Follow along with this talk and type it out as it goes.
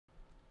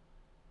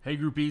Hey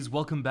groupies,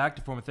 welcome back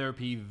to Form of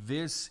Therapy.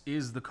 This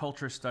is the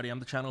Culture Study. I'm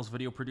the channel's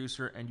video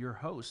producer and your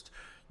host.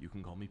 You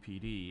can call me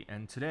PD.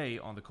 And today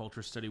on the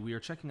Culture Study, we are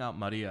checking out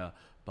Maria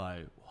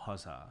by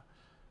HWASA.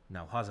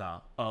 Now,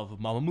 HWASA, of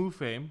MAMAMOO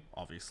fame,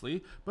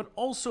 obviously, but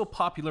also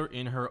popular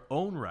in her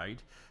own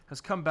right,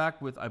 has come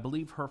back with, I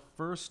believe, her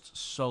first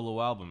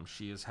solo album.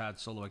 She has had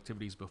solo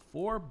activities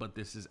before, but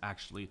this is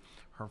actually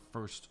her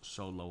first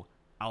solo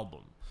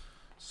album.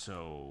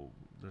 So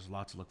there's a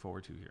lot to look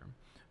forward to here.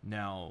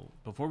 Now,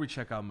 before we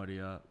check out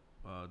Maria,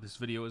 this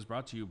video is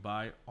brought to you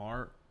by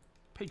our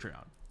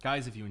Patreon.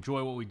 Guys, if you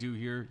enjoy what we do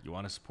here, you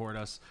want to support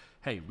us,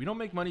 hey, we don't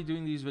make money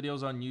doing these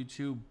videos on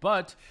YouTube,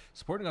 but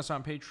supporting us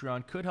on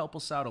Patreon could help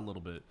us out a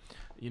little bit.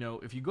 You know,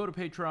 if you go to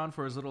Patreon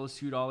for as little as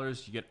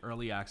 $2, you get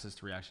early access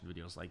to reaction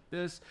videos like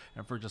this,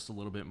 and for just a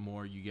little bit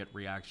more, you get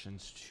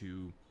reactions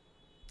to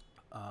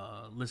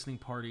listening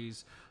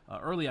parties,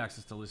 early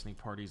access to listening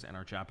parties and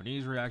our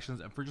Japanese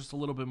reactions, and for just a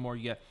little bit more,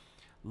 you get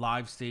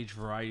live stage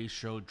variety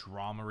show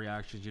drama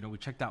reactions. You know, we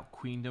checked out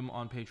Queendom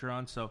on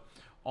Patreon, so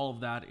all of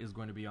that is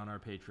going to be on our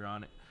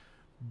Patreon.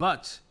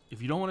 But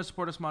if you don't want to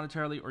support us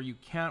monetarily, or you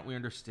can't, we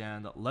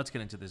understand. Let's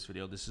get into this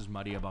video. This is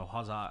Maria by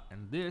HWASA,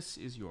 and this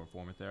is your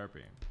form of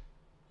therapy.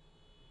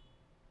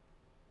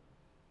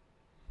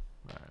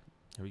 All right,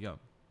 here we go.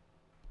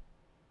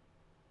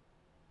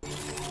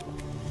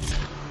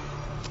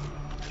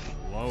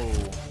 Whoa.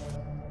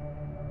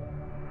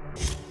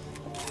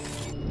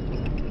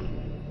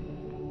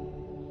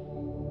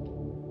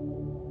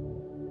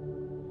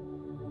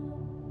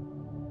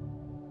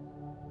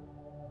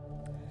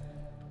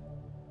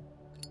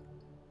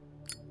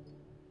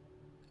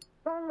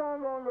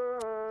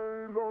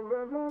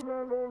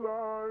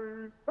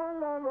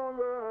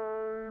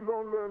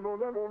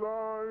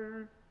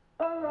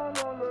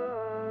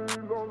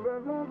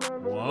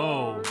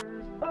 Whoa.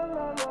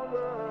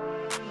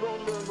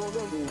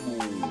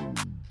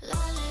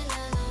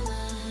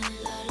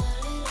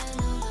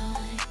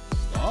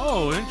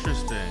 Oh,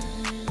 interesting.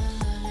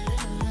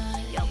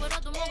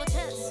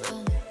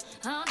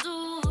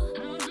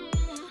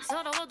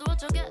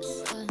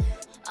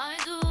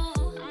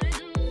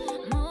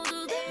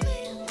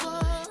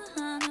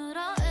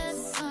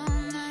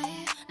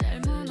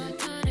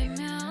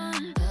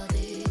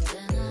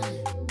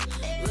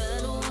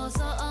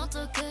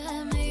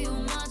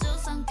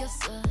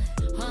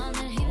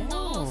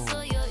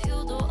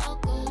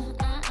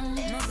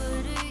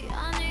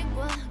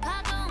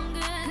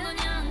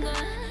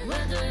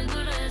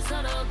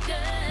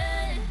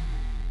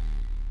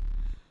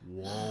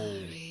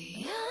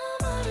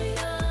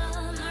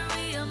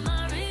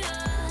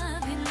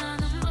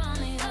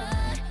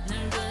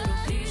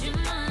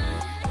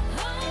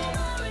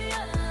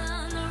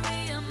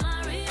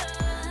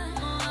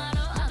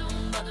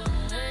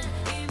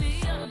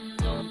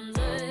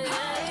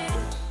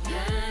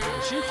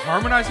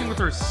 Harmonizing with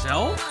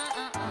herself?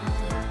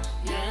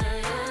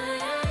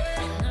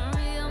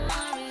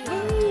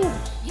 Ooh.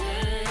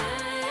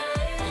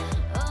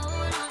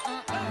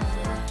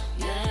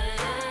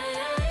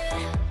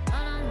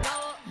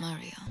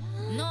 Maria.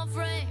 No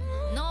frame,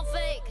 no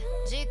fake.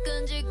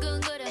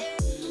 지끈지끈거려.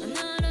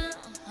 오늘은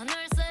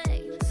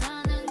하늘색.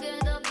 사는 게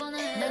더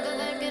뻔해. 내가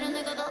갈 길은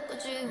내가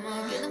바꾸지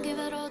마. 기는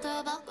기회로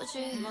다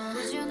바꾸지 마.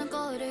 보지 않는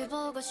거리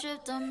보고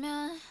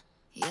싶다면.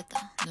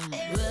 이겼다.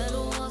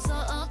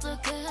 외로워서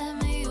어떻게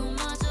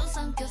미움마저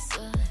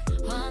삼켰어.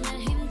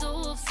 화낼 힘도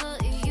없어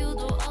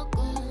이유도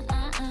없고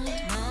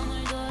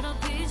마음을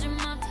더럽히지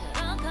마.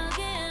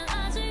 들어가기엔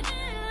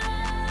아직이라.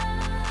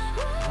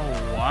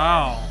 Oh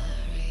wow.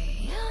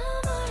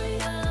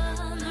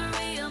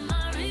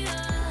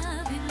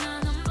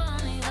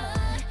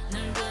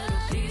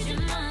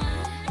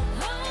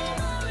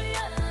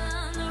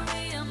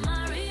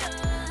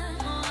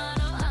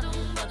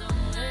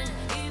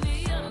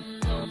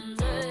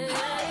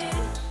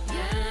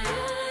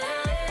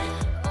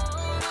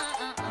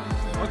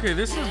 Okay,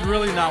 this is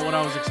really not what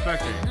I was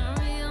expecting.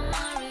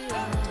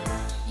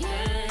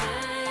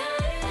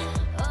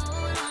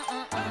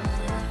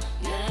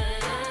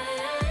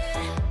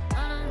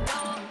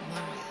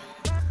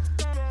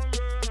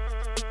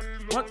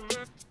 What?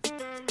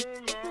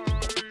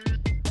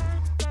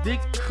 They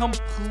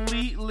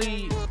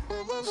completely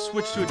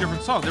switched to a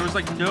different song. There was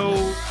like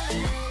no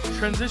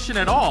transition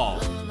at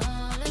all.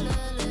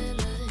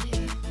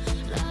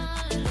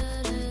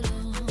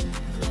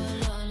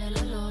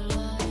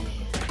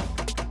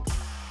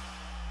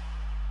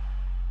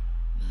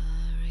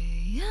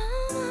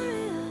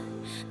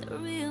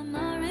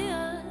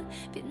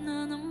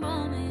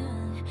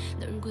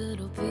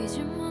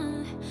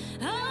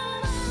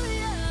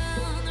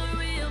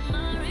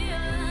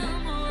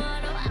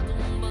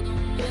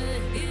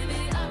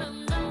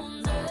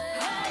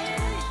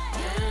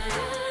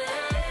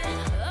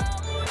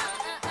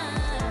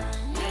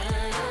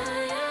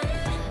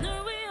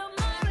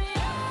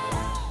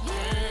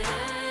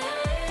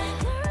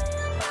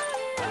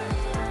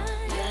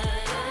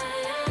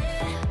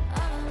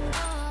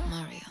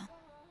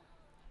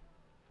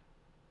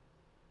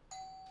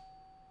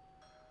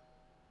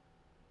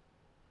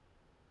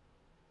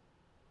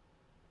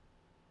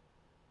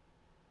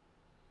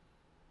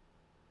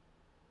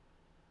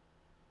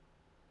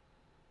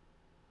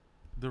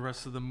 the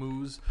rest of the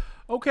moos.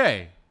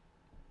 Okay.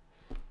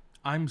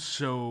 I'm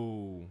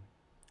so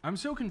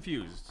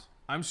confused.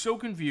 I'm so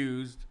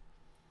confused.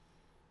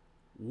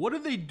 What do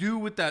they do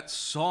with that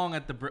song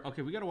at the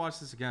okay, we got to watch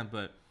this again,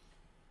 but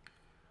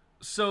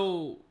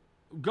so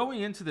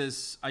going into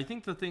this, I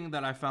think the thing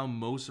that I found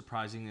most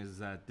surprising is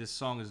that this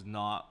song is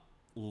not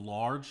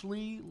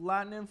largely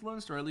Latin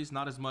influenced, or at least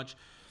not as much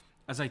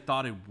as I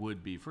thought it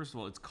would be. First of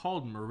all, it's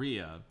called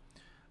Maria,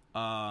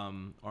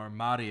 or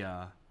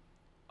Maria,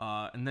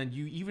 and then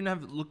you even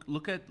have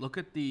look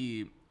at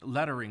the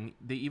lettering.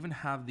 They even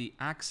have the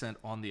accent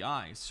on the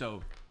I.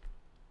 So,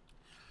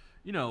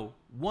 you know,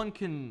 one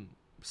can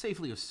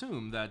safely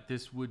assume that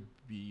this would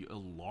be a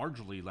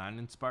largely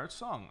Latin-inspired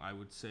song. I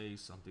would say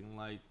something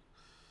like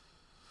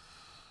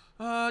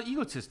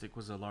Egotistic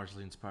was a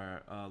largely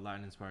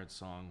Latin-inspired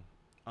song.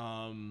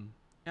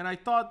 And I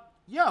thought,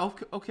 yeah,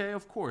 okay,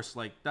 of course,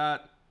 like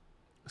that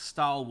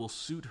style will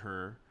suit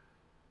her.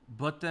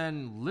 But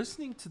then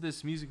listening to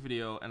this music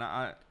video, and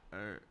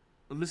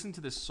listening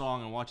to this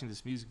song and watching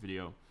this music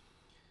video,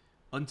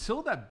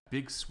 until that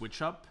big switch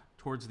up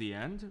towards the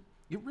end,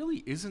 it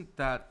really isn't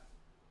that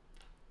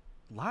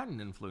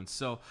Latin influence.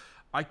 So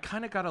I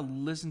kind of got to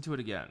listen to it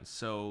again.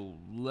 So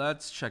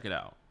let's check it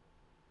out.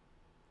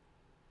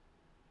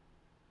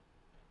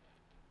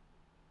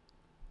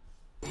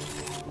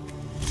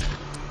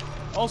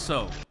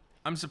 Also,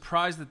 I'm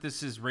surprised that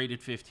this is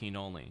rated 15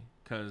 only,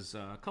 because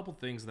a couple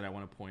things that I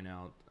want to point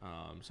out.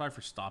 Sorry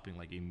for stopping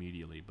like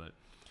immediately, but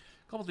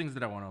a couple things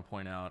that I want to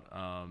point out.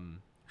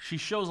 She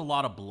shows a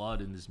lot of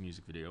blood in this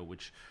music video,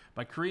 which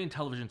by Korean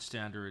television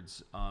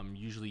standards,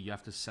 usually you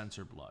have to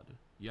censor blood.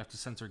 You have to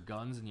censor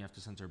guns and you have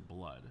to censor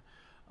blood.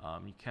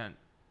 You can't.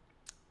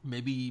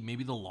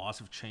 Maybe the laws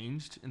have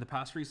changed in the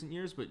past recent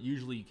years, but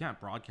usually you can't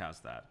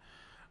broadcast that.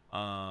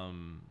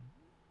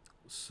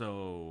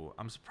 So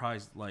I'm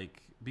surprised,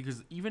 like,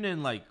 because even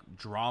in like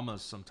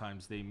dramas,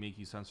 sometimes they make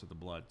you censor the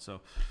blood.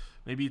 So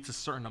maybe it's a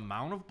certain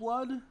amount of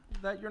blood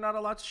that you're not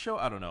allowed to show.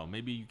 I don't know.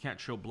 Maybe you can't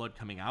show blood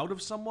coming out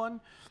of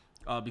someone,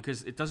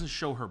 because it doesn't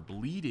show her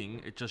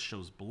bleeding. It just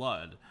shows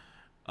blood.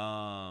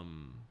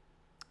 And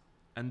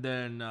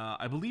then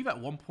I believe at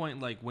one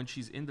point, like when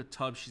she's in the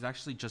tub, she's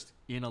actually just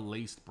in a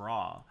laced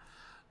bra.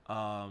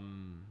 I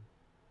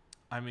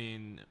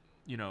mean,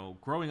 you know,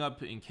 growing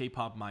up in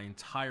K-pop my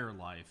entire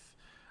life,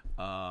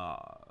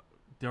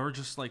 there were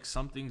just like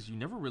some things you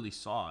never really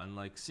saw, and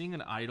like seeing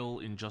an idol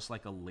in just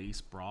like a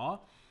lace bra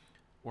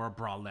or a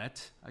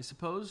bralette, I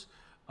suppose,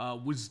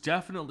 was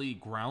definitely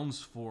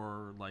grounds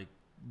for like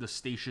the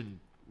station,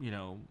 you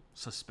know,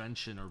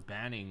 suspension or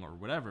banning or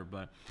whatever.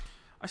 But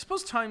I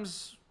suppose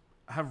times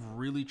have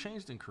really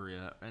changed in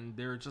Korea, and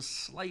they're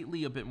just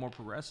slightly a bit more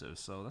progressive,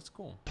 so that's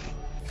cool.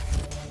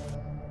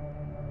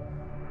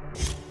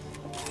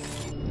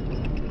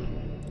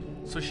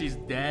 So she's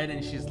dead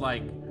and she's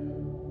like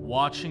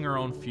watching her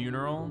own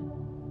funeral,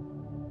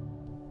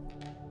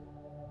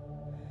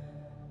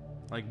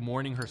 like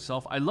mourning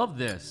herself. I love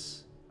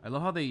this. I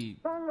love how they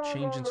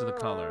change into the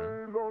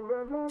color.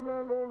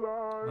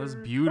 That's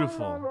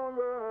beautiful. Oh,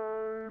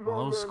 that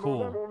was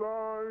cool.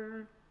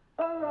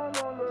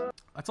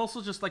 That's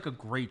also just like a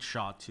great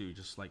shot too,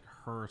 just like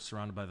her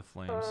surrounded by the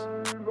flames.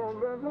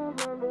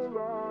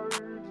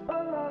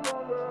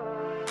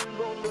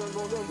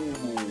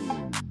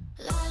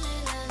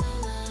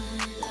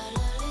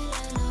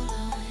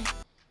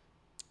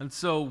 And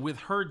so with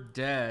her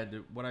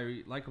dead, what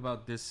I like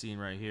about this scene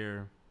right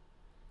here,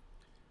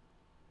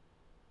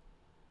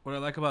 what I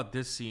like about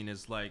this scene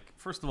is, like,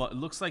 first of all, it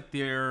looks like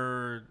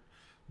the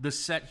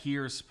set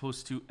here is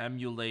supposed to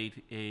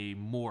emulate a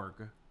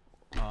morgue.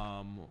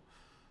 Yeah,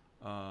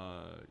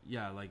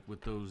 like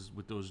with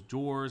those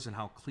doors and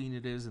how clean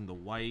it is and the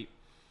white.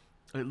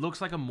 It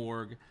looks like a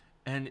morgue.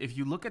 And if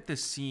you look at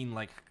this scene,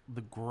 like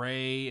the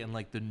gray and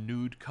like the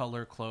nude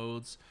color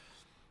clothes,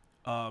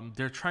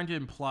 they're trying to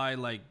imply,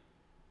 like,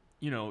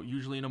 you know,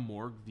 usually in a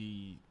morgue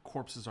the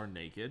corpses are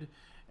naked,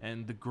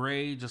 and the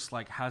gray just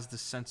like has the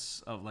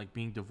sense of like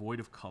being devoid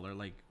of color.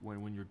 Like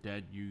when you're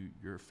dead,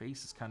 your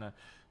face is kind of,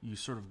 you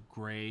sort of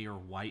gray or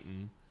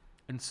whiten.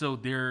 And so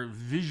they're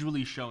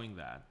visually showing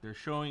that. They're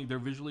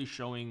visually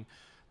showing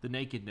the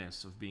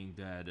nakedness of being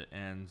dead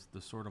and the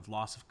sort of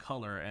loss of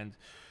color. And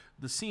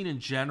the scene in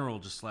general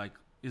just like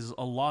is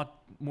a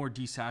lot more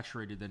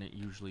desaturated than it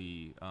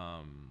usually,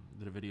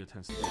 that a video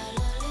tends to be.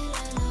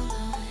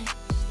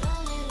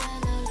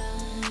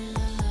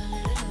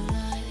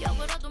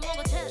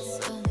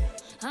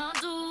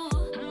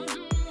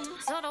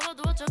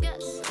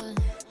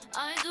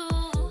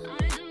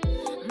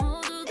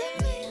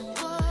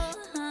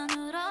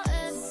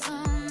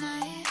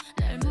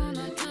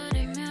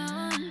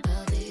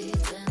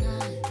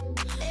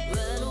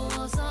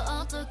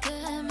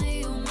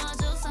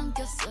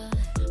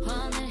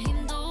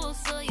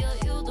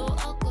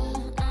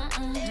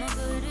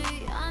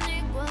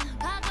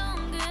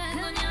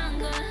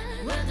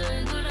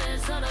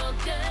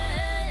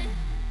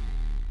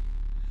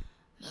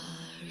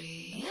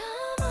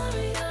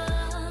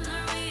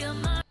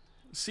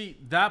 See,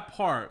 that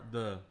part,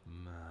 the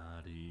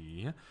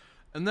Maria,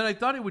 And then I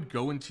thought it would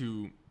go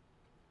into,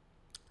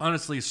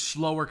 honestly, a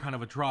slower kind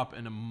of a drop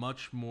and a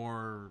much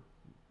more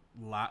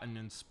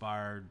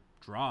Latin-inspired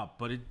drop.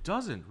 But it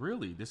doesn't,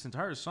 really, this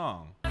entire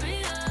song.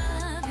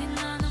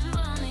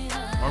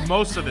 Or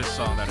most of this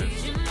song, that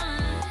is.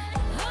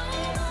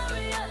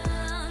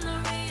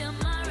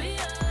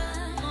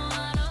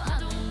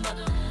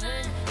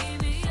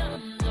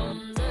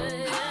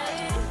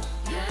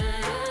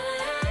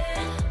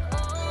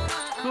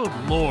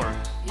 Good Lord.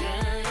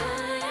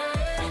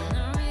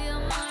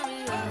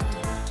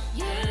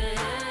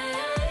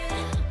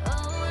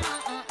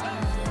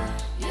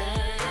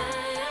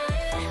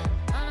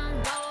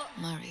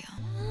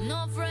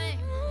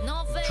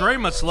 Dre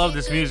must love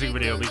this music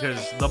video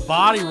because the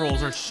body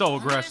rolls are so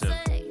aggressive.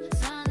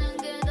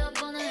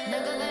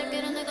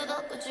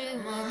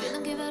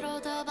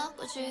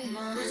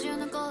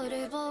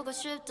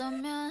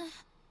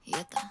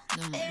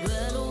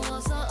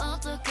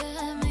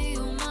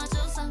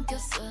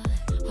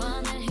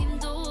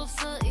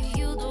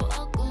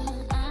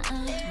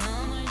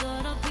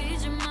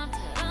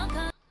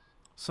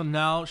 So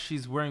now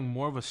she's wearing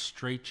more of a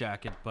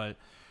straitjacket, but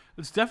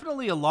it's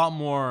definitely a lot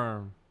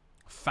more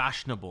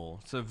fashionable.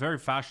 It's a very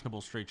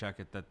fashionable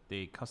straitjacket that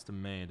they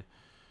custom made.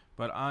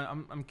 But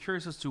I'm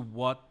curious as to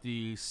what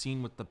the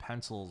scene with the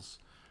pencils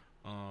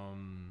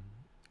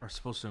are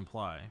supposed to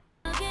imply.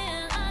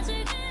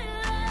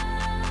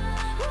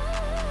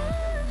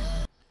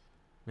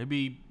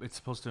 Maybe it's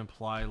supposed to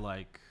imply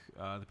like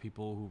the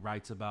people who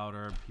writes about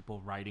her,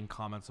 people writing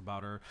comments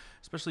about her,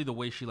 especially the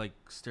way she like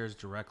stares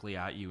directly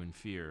at you in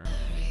fear.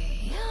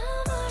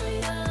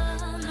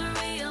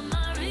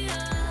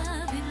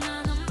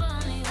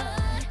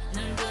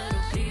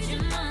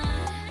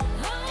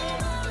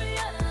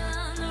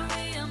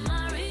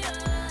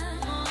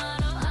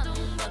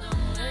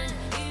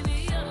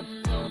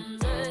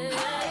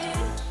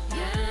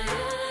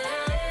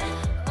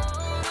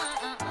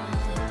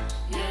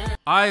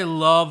 I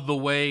love the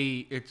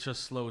way it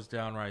just slows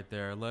down right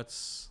there.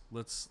 Let's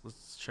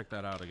check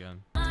that out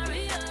again.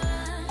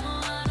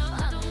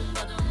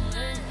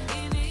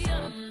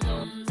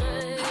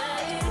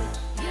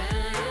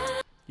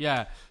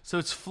 Yeah, so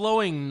it's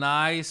flowing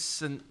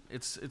nice and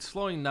it's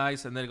flowing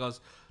nice, and then it goes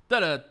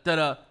da da da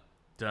da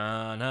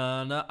da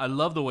na na. I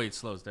love the way it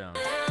slows down.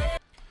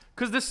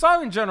 Cause this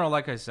song in general,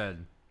 like I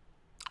said,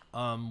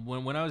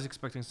 when I was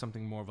expecting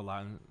something more of a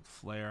Latin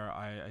flair,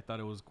 I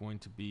thought it was going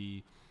to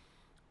be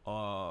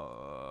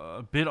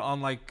a bit on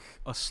like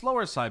a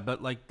slower side,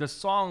 but like the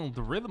song,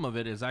 the rhythm of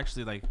it is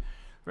actually like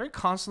very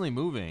constantly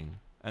moving,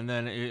 and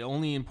then it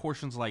only in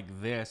portions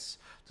like this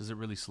does it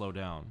really slow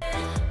down.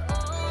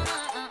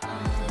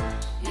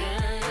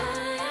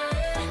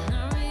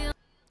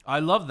 I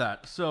love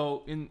that.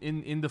 So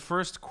in the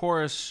first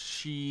chorus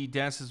she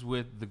dances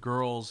with the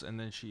girls, and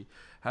then she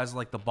has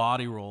like the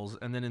body rolls,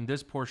 and then in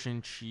this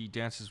portion she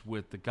dances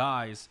with the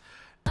guys,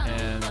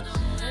 and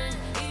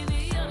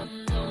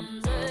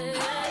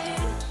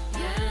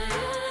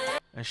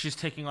she's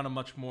taking on a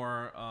much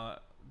more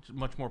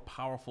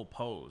powerful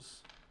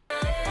pose,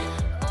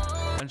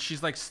 and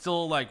she's like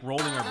still like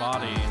rolling her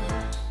body,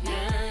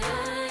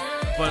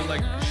 but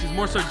like she's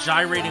more so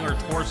gyrating her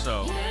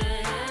torso.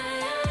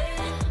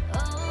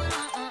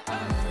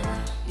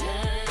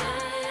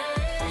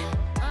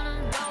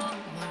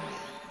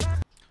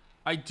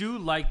 I do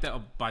like that.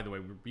 Oh, by the way,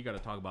 we got to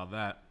talk about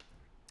that.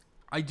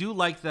 I do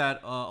like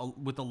that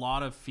with a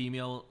lot of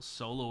female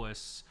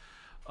soloists,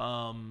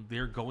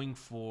 they're going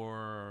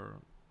for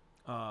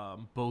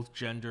both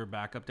gender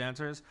backup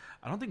dancers.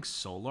 I don't think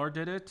Solar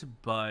did it,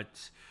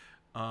 but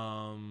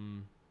I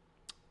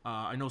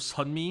know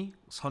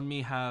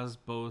Sunmi has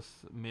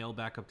both male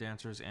backup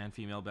dancers and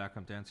female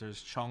backup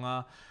dancers.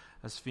 Chonga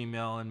has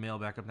female and male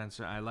backup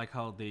dancer. I like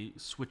how they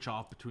switch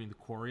off between the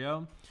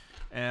choreo,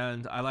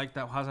 and I like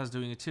that HWASA is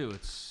doing it too.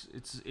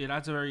 It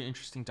adds a very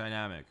interesting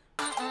dynamic.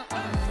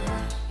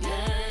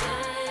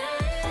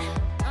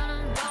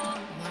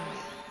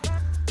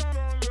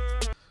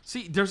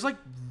 See, there's like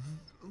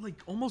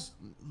almost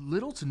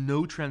little to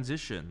no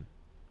transition.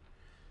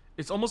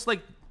 It's almost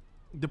like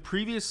the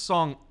previous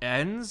song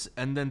ends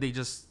and then they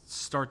just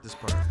start this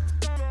part.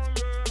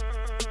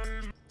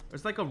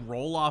 It's like a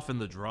roll off in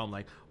the drum,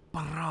 like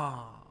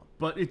bah,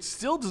 but it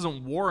still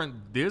doesn't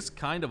warrant this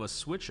kind of a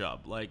switch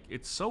up. Like,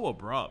 it's so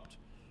abrupt.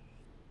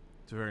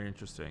 It's very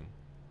interesting.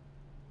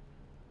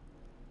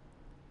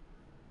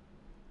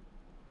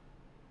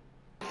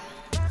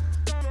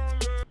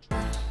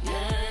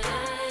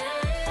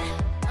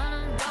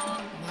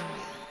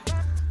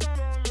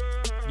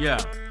 Yeah,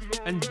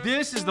 and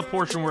this is the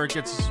portion where it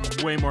gets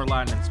way more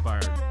Latin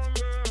inspired.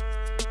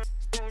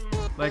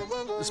 Like,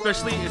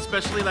 especially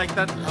like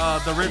that,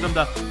 the rhythm,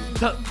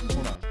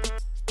 hold on.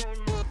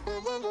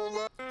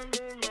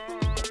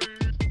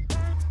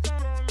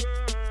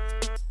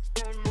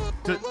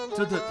 It's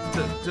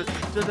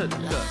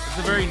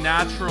a very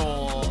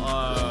natural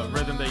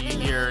rhythm that you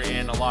hear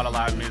in a lot of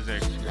Latin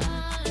music.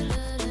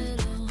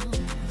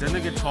 Then the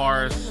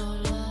guitars.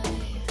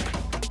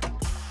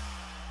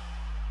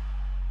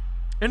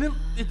 And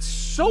it's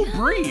so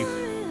brief.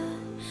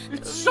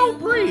 It's so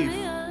brief.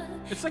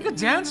 It's like a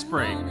dance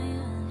break.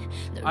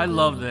 I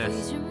love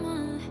this.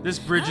 This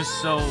bridge is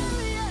so...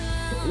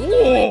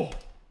 Whoa!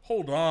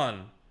 Hold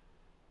on.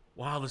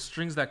 Wow, the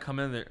strings that come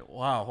in there.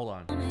 Wow, hold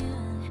on.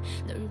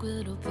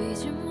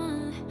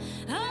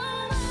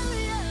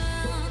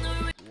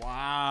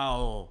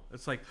 Wow.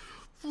 It's like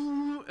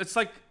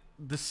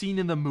the scene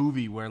in the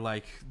movie where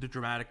like the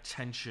dramatic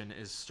tension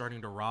is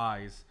starting to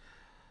rise.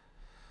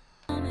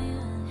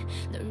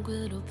 Wow.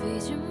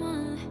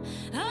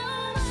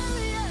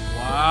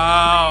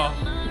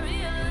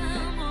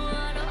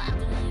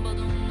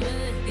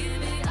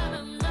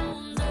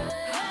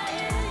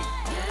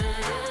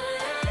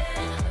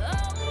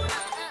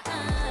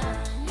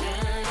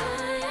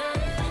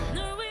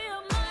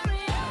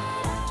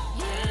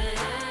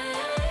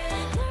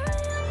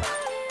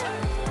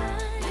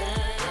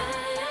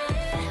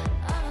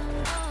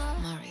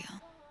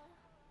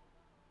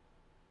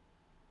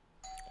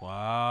 Wow.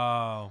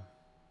 Wow.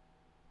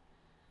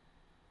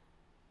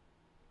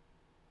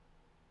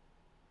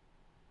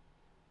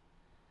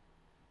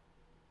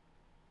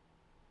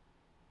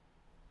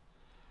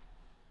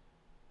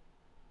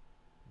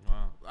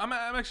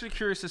 I'm actually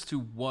curious as to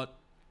what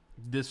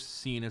this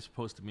scene is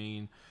supposed to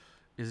mean.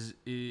 Is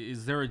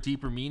there a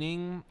deeper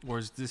meaning, or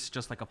is this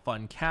just like a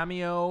fun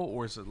cameo,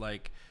 or is it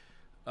like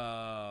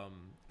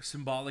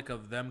symbolic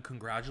of them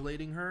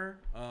congratulating her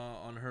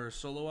on her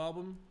solo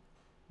album?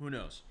 Who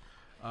knows?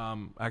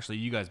 Actually,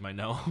 you guys might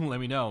know. Let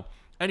me know.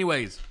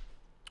 Anyways,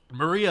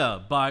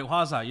 Maria by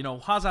HWASA. You know,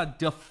 HWASA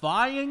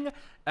defying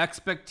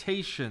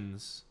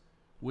expectations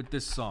with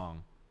this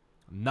song.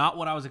 Not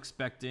what I was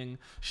expecting.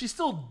 She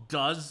still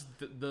does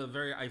the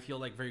very, I feel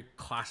like, very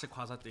classic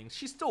HWASA things.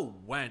 She still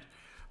went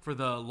for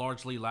the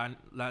largely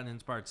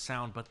Latin-inspired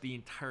sound, but the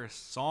entire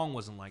song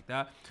wasn't like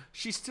that.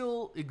 She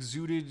still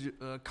exuded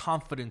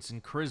confidence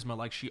and charisma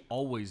like she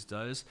always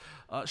does.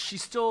 She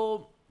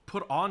still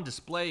put on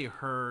display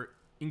her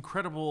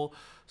incredible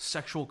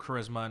sexual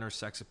charisma and her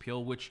sex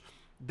appeal, which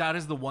that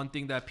is the one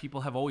thing that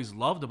people have always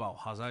loved about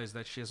HWASA, is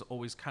that she has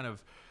always kind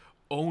of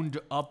owned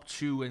up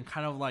to and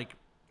kind of like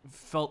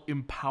felt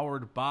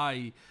empowered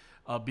by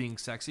being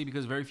sexy,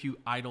 because very few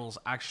idols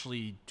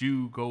actually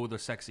do go the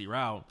sexy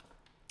route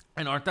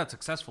and aren't that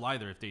successful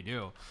either if they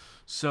do.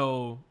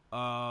 So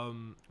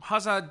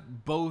HWASA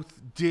both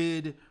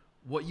did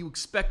what you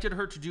expected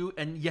her to do,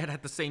 and yet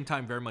at the same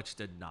time very much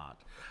did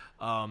not.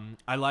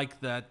 I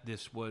like that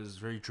this was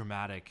very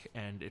dramatic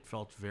and it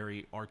felt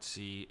very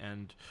artsy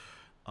and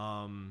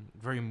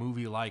very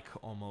movie-like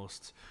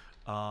almost.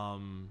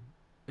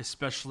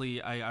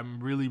 Especially, I'm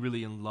really,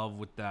 really in love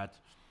with that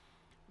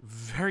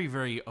very,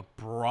 very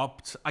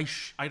abrupt... I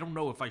don't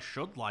know if I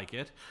should like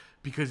it,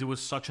 because it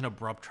was such an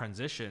abrupt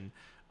transition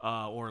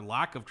or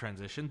lack of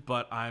transition,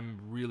 but I'm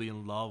really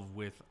in love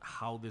with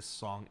how this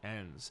song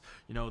ends.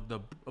 You know, the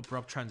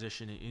abrupt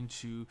transition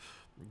into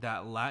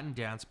that Latin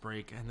dance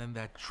break, and then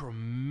that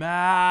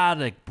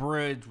dramatic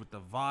bridge with the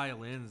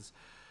violins.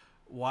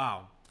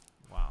 Wow.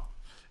 Wow.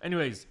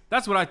 Anyways,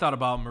 that's what I thought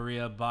about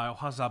Maria by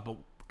HWASA, but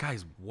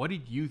guys, what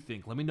did you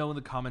think? Let me know in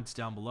the comments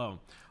down below.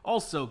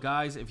 Also,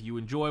 guys, if you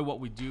enjoy what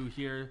we do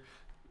here,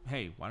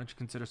 hey, why don't you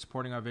consider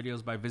supporting our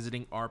videos by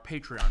visiting our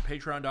Patreon,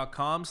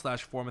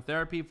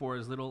 patreon.com/formatherapy. For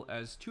as little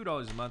as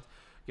 $2 a month,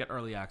 get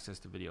early access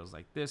to videos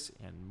like this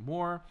and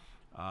more.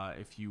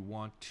 If you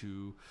want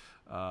to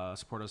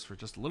support us for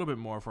just a little bit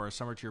more, for our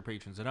summer tier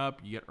patrons and up,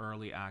 you get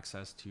early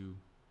access to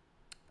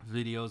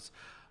videos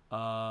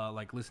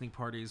like listening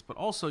parties, but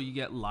also you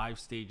get live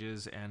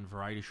stages and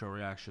variety show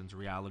reactions,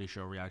 reality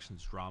show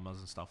reactions, dramas,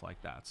 and stuff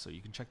like that. So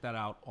you can check that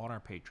out on our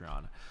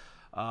Patreon.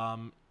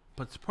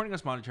 But supporting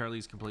us monetarily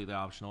is completely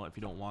optional. If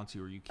you don't want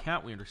to or you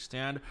can't, we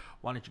understand.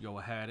 Why don't you go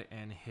ahead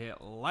and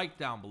hit like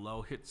down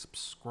below, hit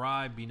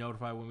subscribe, be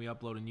notified when we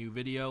upload a new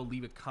video,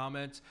 leave a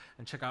comment,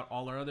 and check out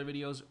all our other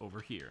videos over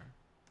here.